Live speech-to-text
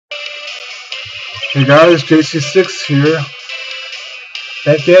Hey guys, JC6 here.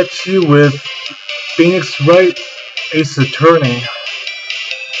 Back at you with Phoenix Wright, Ace Attorney.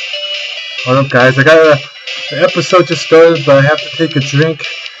 What up guys? The episode just started, but I have to take a drink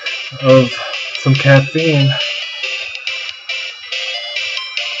of some caffeine.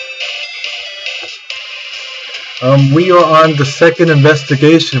 We are on the second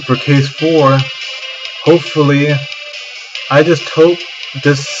investigation for case 4. Hopefully, I just hope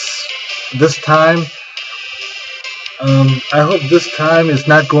this time, I hope this time is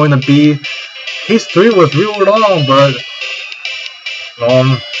not going to be. Case 3 was real long, but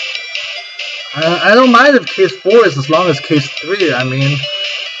I don't mind if case 4 is as long as case 3. I mean,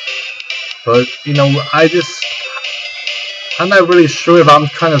 but you know, I'm not really sure if I'm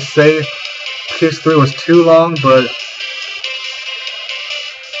trying to say case 3 was too long, but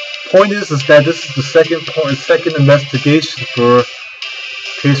point is that this is the second investigation for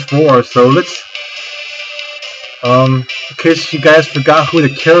case 4. So let's, in case you guys forgot who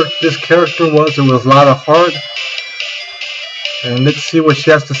this character was, it was a lot of heart. And let's see what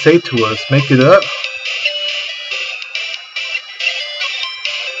she has to say to us. Make it up.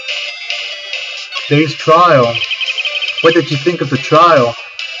 Today's trial. What did you think of the trial?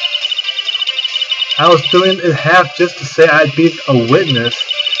 I was doing it half just to say I'd be a witness,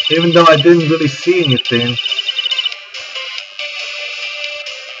 even though I didn't really see anything.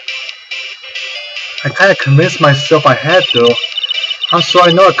 I kinda convinced myself I had though. I'm sure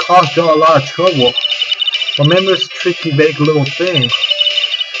I know it caused y'all a lot of trouble. Remember this tricky, vague little thing?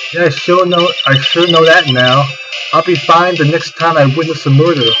 Yeah, I sure know that now. I'll be fine the next time I witness a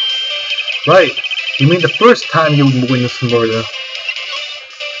murder. Right. You mean the first time you witness a murder?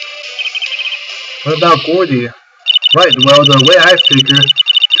 What about Gordy? Right, well, the way I figure,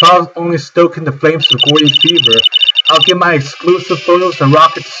 Charles only stoking the flames of Gordy's fever. I'll give my exclusive photos a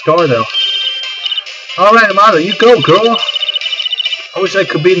rocket to stardom. Alright, Amanda, you go, girl. I wish I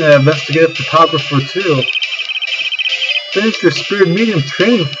could be an investigative photographer too. Finish your spirit medium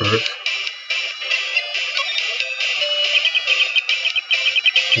training first.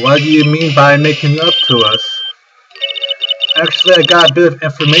 What do you mean by making it up to us? Actually, I got a bit of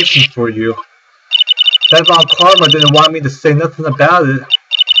information for you. That Von Karma didn't want me to say nothing about it.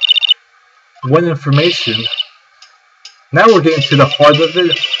 What information? Now we're getting to the heart of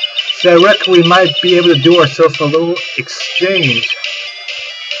it. So I reckon we might be able to do ourselves a little exchange.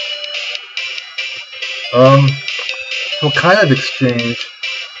 What kind of exchange?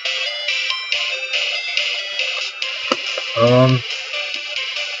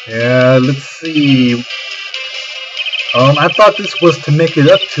 Yeah, let's see. I thought this was to make it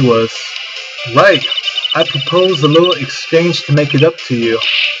up to us. Right. I propose a little exchange to make it up to you.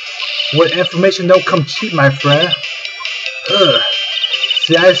 What information don't come cheap, my friend. Ugh.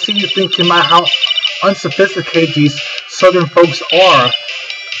 See, I see you thinking about how unsophisticated these southern folks are.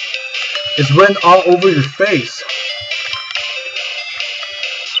 It's written all over your face.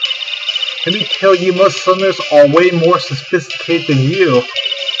 Let me tell you, most southerners are way more sophisticated than you.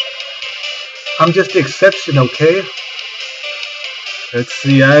 I'm just the exception, okay? Let's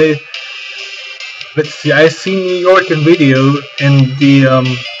see, I seen New York in video, and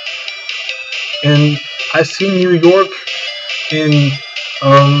I seen New York in,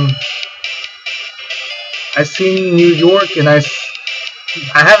 I seen New York, and I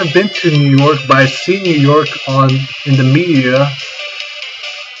haven't been to New York, but I seen New York in the media.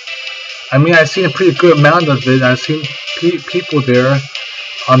 I mean, I've seen a pretty good amount of it. I've seen people there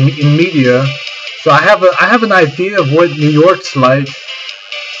in media, so I have an idea of what New York's like.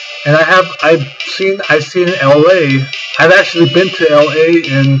 And I've seen LA. I've actually been to LA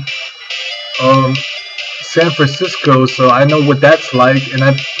and San Francisco, so I know what that's like. And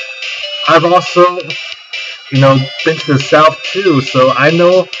I've also, you know, been to the South too, so I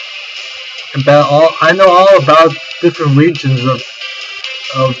know all about different regions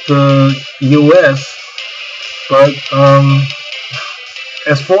of the U.S. But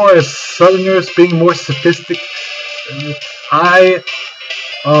as far as Southerners being more sophisticated, I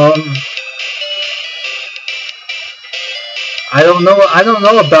don't know.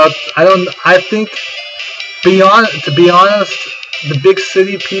 I think to be honest, the big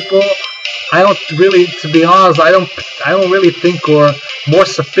city people, I don't really think are more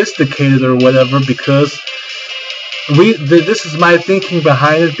sophisticated or whatever, because this is my thinking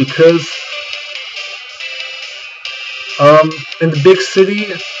behind it, because in the big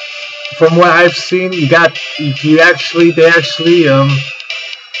city, from what I've seen, they actually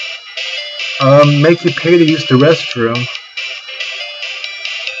make you pay to use the restroom.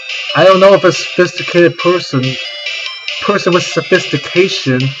 I don't know if a sophisticated person with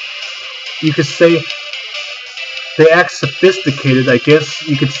sophistication you could say they act sophisticated. I guess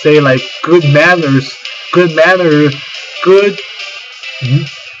you could say like good manners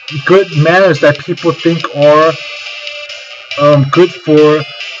that people think are good for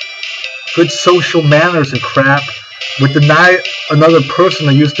good social manners and crap would deny another person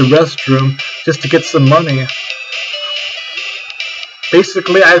to use the restroom just to get some money.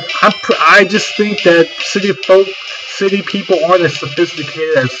 Basically, I just think that city people aren't as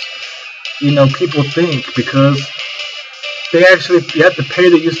sophisticated as people think, because you have to pay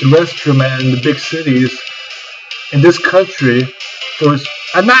to use the restroom in the big cities in this country. For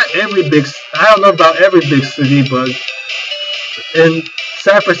not every I don't know about every big city, but in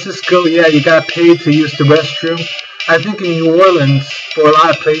San Francisco, yeah, you gotta pay to use the restroom. I think in New Orleans, for a lot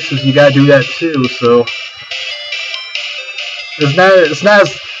of places, you gotta do that too. So it's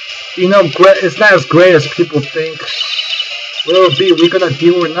not as great as people think. What will it be? We're gonna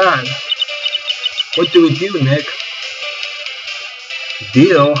deal or not? What do we do, Nick?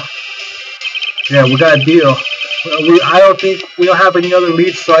 Deal? Yeah, we got a deal. We don't have any other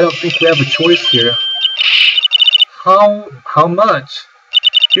leads, so I don't think we have a choice here. How much?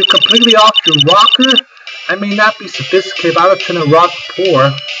 You're completely off your rocker? I may not be sophisticated, but I don't tend to rock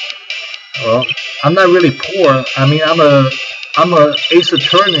poor. Well, I'm not really poor. I mean, I'm a ace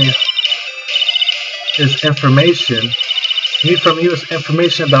attorney. Is information. Need from you is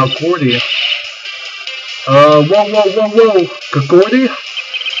information about Gordy. Whoa. Gordy?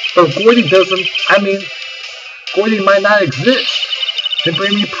 But Gordy doesn't, Gordy might not exist. Then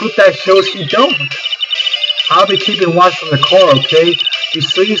bring me proof that shows he don't. I'll be keeping watch from the car, okay? You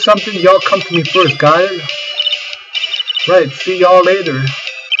see something, y'all come to me first, got it? Right, see y'all later.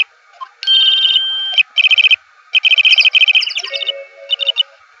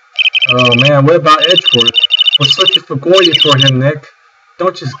 Oh man, what about Edgeworth? We're searching for Gordy for him, Nick.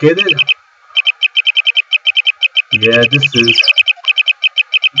 Don't just get it? Yeah, this is...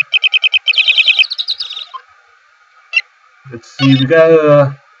 Let's see, we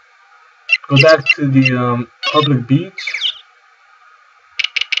gotta go back to the public beach.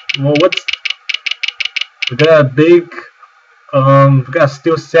 Well, we got a big, we got a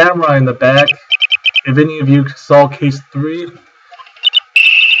Steel Samurai in the back. If any of you saw case 3,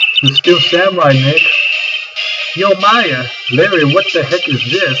 the Steel Samurai, Nick. Yo, Maya, Larry, what the heck is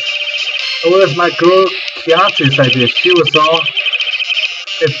this? Oh, it was my girl Keontae's idea. She was all,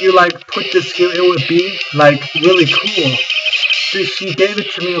 if you put this here, it would be really cool. She gave it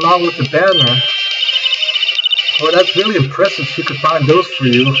to me along with the banner. Oh, that's really impressive. She could find those for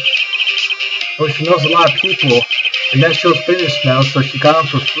you. Oh, she knows a lot of people. And that show's finished now, so she got them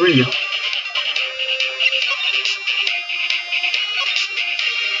for free.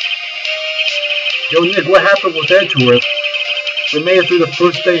 Yo, Nick, what happened with Edgeworth? We made it through the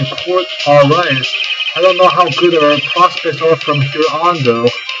first day in court. Alright. I don't know how good our prospects are from here on, though.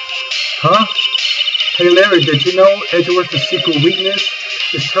 Huh? Hey, Larry, did you know Edgeworth's secret weakness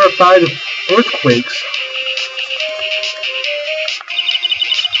is terrified of earthquakes?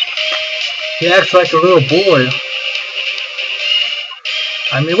 He acts like a little boy.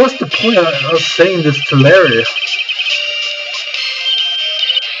 I mean, what's the point of us saying this to Larry?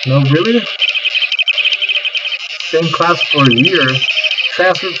 No, really? Same class for a year.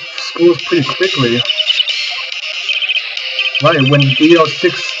 Transferred schools pretty quickly. Right, when the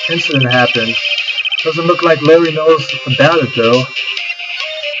JC6 incident happened. Doesn't look like Larry knows about it, though.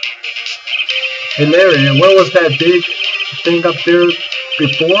 Hey, Larry, what was that big thing up there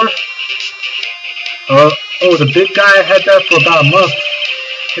before? Oh, the big guy had that for about a month.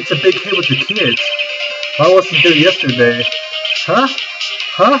 It's a big hit with the kids. Why wasn't there yesterday? Huh?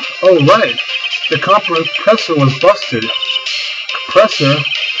 Oh, right. The compressor was busted. Compressor?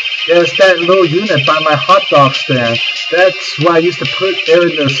 Yeah, it's that little unit by my hot dog stand. That's why I used to put air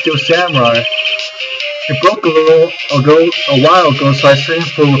in the Steel Samurai. It broke a while ago, so I sent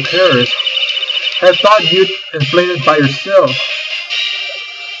it for repairs. I thought you'd inflate it by yourself.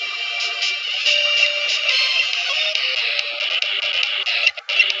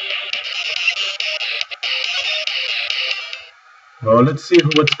 Well, let's see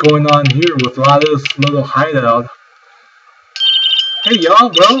what's going on here with Lada's little hideout. Hey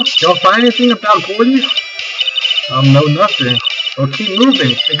y'all, well, y'all find anything about Gordy? No, nothing. Well, keep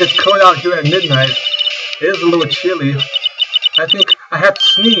moving. It gets cold out here at midnight. It is a little chilly. I think I have to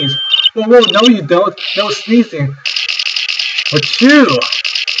sneeze. Whoa, no you don't. No sneezing. Achoo!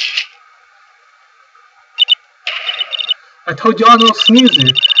 I told y'all no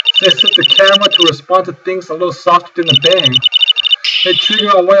sneezing. They set the camera to respond to things a little softer than a bang. They trigger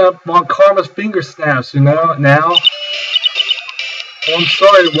on one of Karma's finger snaps, you know, now. Oh, I'm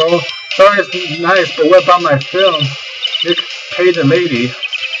sorry, well, sorry is nice, but what about my film? Nick paid the lady.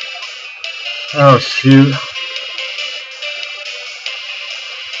 Oh, shoot.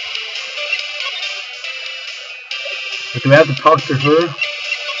 Do I have to talk to her?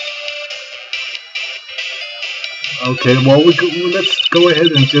 Okay, well, let's go ahead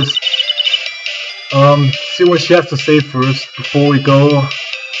and just see what she has to say first before we go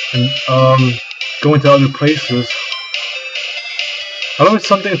and go into other places. I learned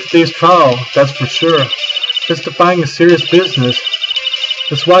something in today's trial, that's for sure. Testifying is serious business.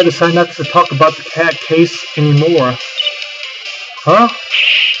 That's why I decided not to talk about the cat case anymore. Huh?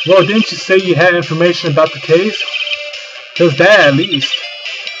 Well, didn't you say you had information about the case? Just that, at least.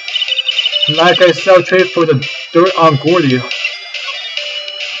 Like I said, I'll trade for the dirt on Gordy.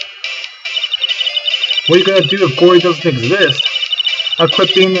 What are you gonna do if Gordy doesn't exist? I'll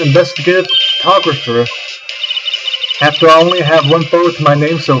quit being an investigative photographer. After I only have one photo to my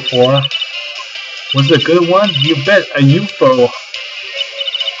name so far. Was it a good one? You bet, a UFO.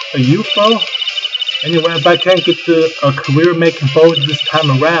 A UFO? Anyway, if I can't get a career making photos this time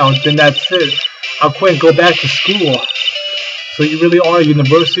around, then that's it. I'll quit and go back to school. So you really are a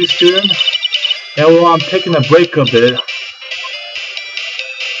university student? Yeah, well, I'm taking a break a bit.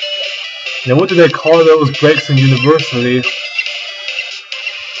 Now, what do they call those breaks in university?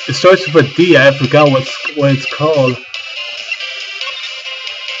 It starts with a D. I forgot what it's called.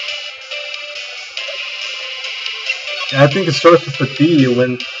 Yeah, I think it starts with a D.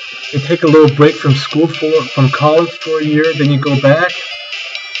 When you take a little break from school from college for a year, then you go back.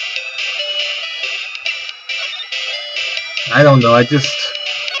 I don't know. I just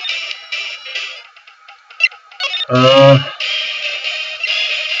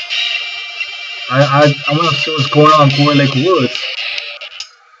I want to see what's going on in Gore Lake Woods.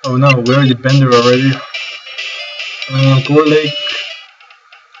 Oh no, we already been there already. Gore Lake.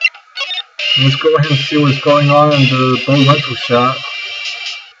 Let's go ahead and see what's going on in the boat rental shop.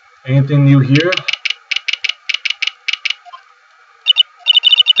 Anything new here?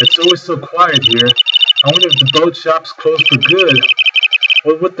 It's always so quiet here. I wonder if the boat shop's closed for good.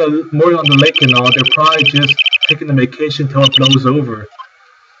 Well, with the more on the lake and all, they're probably just taking a vacation till it blows over.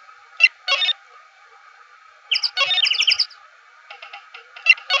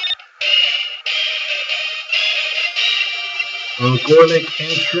 Gore Lake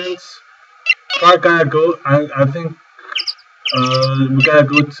entrance. Probably gotta go. I think we gotta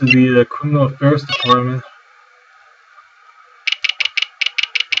go to the criminal affairs department.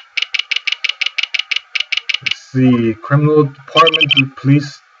 Let's see, criminal department, the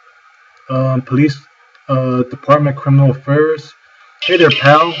police department, criminal affairs. Hey there,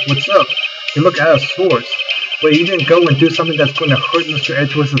 pal. What's up? You look out of sorts. Wait, you didn't go and do something that's going to hurt Mr.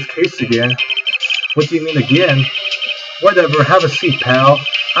 Edgeworth's case again? What do you mean again? Whatever, have a seat, pal.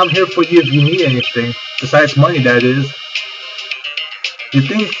 I'm here for you if you need anything. Besides money, that is. You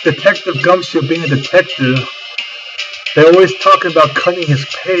think Detective Gumshoe being a detective, they're always talking about cutting his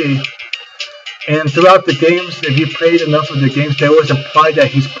pay. And throughout the games, if you played enough of the games, they always imply that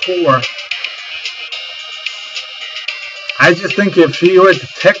he's poor. I just think if you were a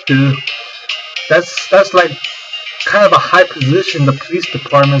detective, that's like kind of a high position in the police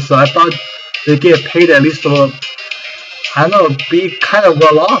department, so I thought they'd get paid at least a little, I don't know, be kind of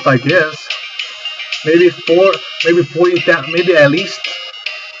well off, I guess. Maybe 40,000, maybe at least,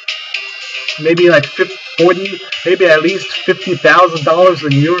 maybe like 40, maybe at least $50,000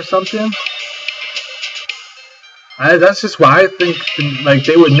 a year or something. That's just what I think. Like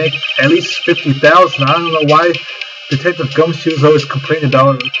they would make at least 50,000. I don't know why Detective Gumshoe is always complaining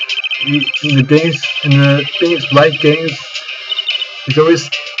about in the games, in the Phoenix Wright games. He's always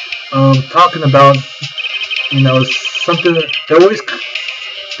talking about, you know, something. They're always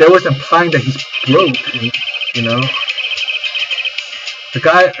implying that he's broke, and, you know. The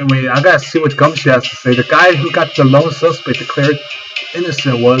guy, wait, I gotta see what Gumshoe has to say. The guy who got the lone suspect declared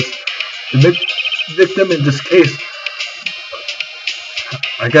innocent was the victim in this case.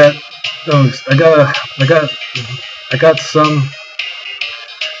 I got some,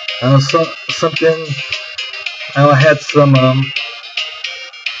 something. I had some,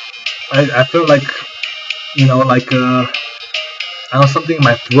 I feel like, you know, like, I don't know, something in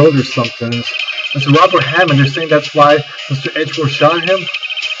my throat or something. Mr. Robert Hammond, they're saying that's why Mr. Edgeworth shot him.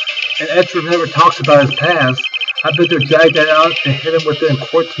 And Edgeworth never talks about his past. I bet they'll drag that out and hit him with it in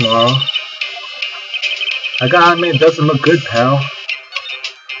court tomorrow. I gotta admit, it doesn't look good, pal.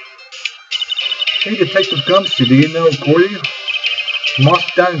 Hey, Detective Gumshoe, do you know Gordy?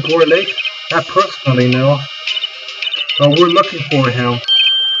 Monster down in Gore Lake? Not personally, no. But we're looking for him.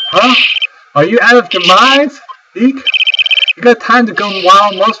 Huh? Are you out of your minds? Eek? You got time to go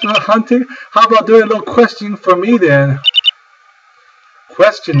wild monster hunting? How about doing a little questioning for me then?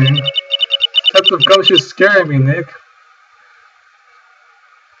 Questioning? What type of gumshoe's scaring me, Nick?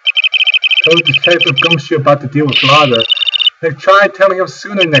 Told the type of gumshoe about to deal with Lada. Nick, try telling him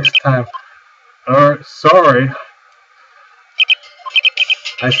sooner next time. Sorry.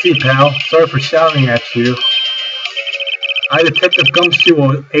 I see, pal. Sorry for shouting at you. I, Detective Gumshoe,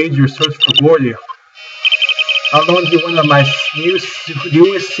 will aid your search for Gordy. I'll loan you one of my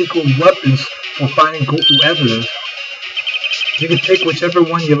newest secret weapons for finding evidence. You can take whichever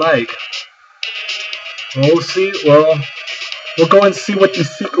one you like. We'll see. Well, we'll go and see what these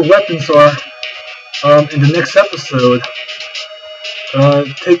secret weapons are in the next episode.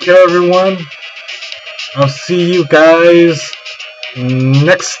 Take care, everyone. I'll see you guys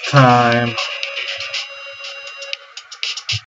next time.